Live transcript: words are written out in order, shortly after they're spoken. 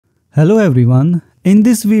Hello everyone, in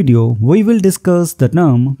this video we will discuss the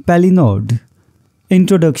term Palinode.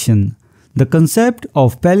 Introduction. The concept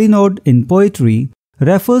of palinode in poetry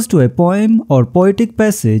refers to a poem or poetic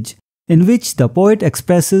passage in which the poet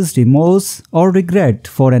expresses remorse or regret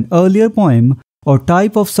for an earlier poem or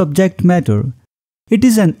type of subject matter. It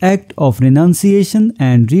is an act of renunciation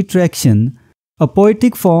and retraction, a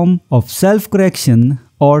poetic form of self-correction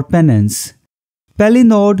or penance.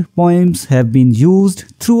 Palinode poems have been used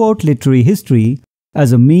throughout literary history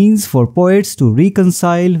as a means for poets to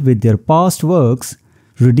reconcile with their past works,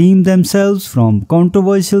 redeem themselves from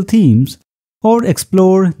controversial themes, or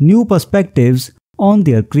explore new perspectives on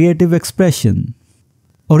their creative expression.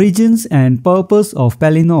 Origins and purpose of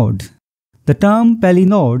Palinode. The term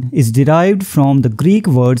Palinode is derived from the Greek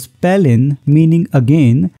words palin meaning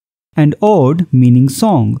again and ode meaning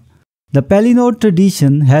song. The Palinode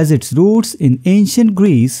tradition has its roots in ancient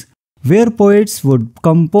Greece, where poets would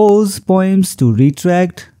compose poems to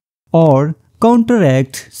retract or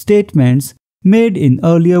counteract statements made in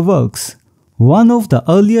earlier works. One of the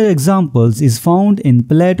earlier examples is found in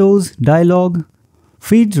Plato's dialogue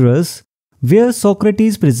Phaedrus, where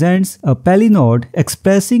Socrates presents a Palinode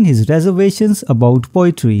expressing his reservations about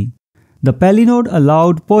poetry. The Palinode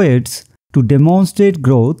allowed poets to demonstrate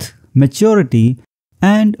growth, maturity,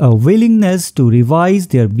 and a willingness to revise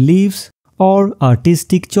their beliefs or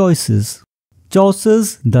artistic choices.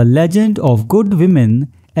 Chaucer's The Legend of Good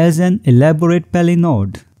Women as an elaborate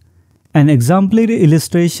Palinode. An exemplary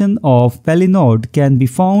illustration of Palinode can be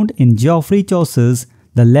found in Geoffrey Chaucer's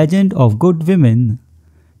The Legend of Good Women.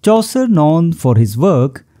 Chaucer, known for his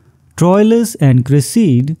work Troilus and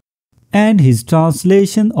Cresside and his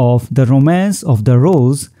translation of The Romance of the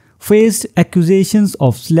Rose, faced accusations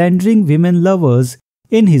of slandering women lovers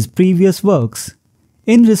in his previous works.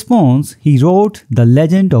 In response, he wrote The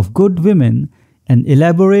Legend of Good Women, an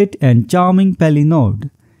elaborate and charming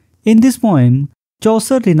Palinode. In this poem,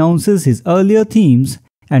 Chaucer renounces his earlier themes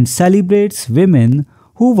and celebrates women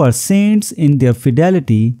who were saints in their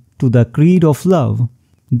fidelity to the creed of love,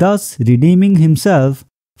 thus redeeming himself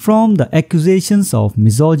from the accusations of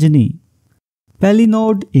misogyny.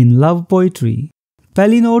 Palinode in love poetry.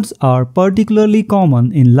 Palinodes are particularly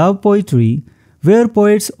common in love poetry, where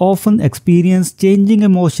poets often experience changing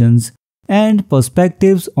emotions and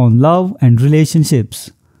perspectives on love and relationships.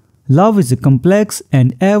 Love is a complex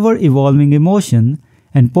and ever-evolving emotion,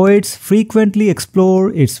 and poets frequently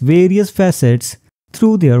explore its various facets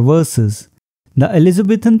through their verses. The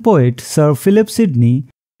Elizabethan poet Sir Philip Sidney,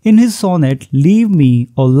 in his sonnet Leave Me,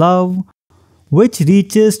 O Love, which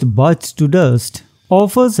reachest but to dust,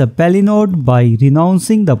 offers a palinode by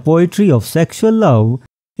renouncing the poetry of sexual love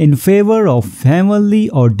in favor of heavenly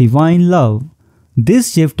or divine love.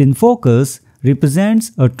 This shift in focus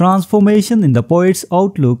represents a transformation in the poet's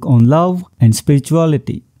outlook on love and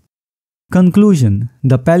spirituality. Conclusion.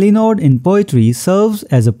 The palinode in poetry serves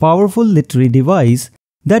as a powerful literary device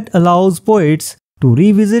that allows poets to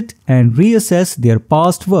revisit and reassess their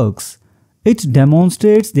past works. It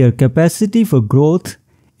demonstrates their capacity for growth,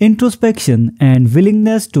 introspection, and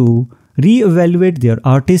willingness to re-evaluate their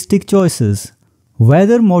artistic choices.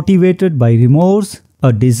 Whether motivated by remorse,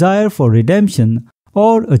 a desire for redemption,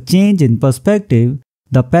 or a change in perspective,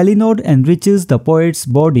 the palinode enriches the poet's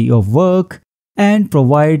body of work and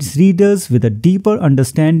provides readers with a deeper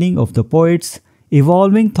understanding of the poet's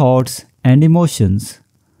evolving thoughts and emotions.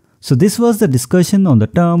 So this was the discussion on the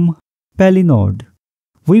term palinode.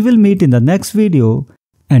 We will meet in the next video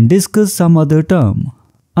and discuss some other term.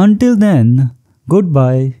 Until then,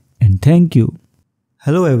 goodbye and thank you.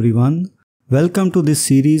 Hello everyone. Welcome to this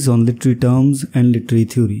series on literary terms and literary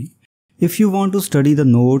theory. If you want to study the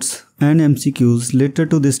notes and MCQs related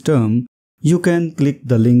to this term, you can click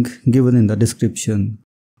the link given in the description.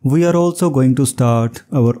 We are also going to start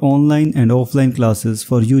our online and offline classes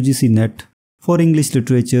for UGC NET for English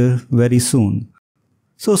literature very soon.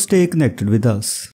 So stay connected with us.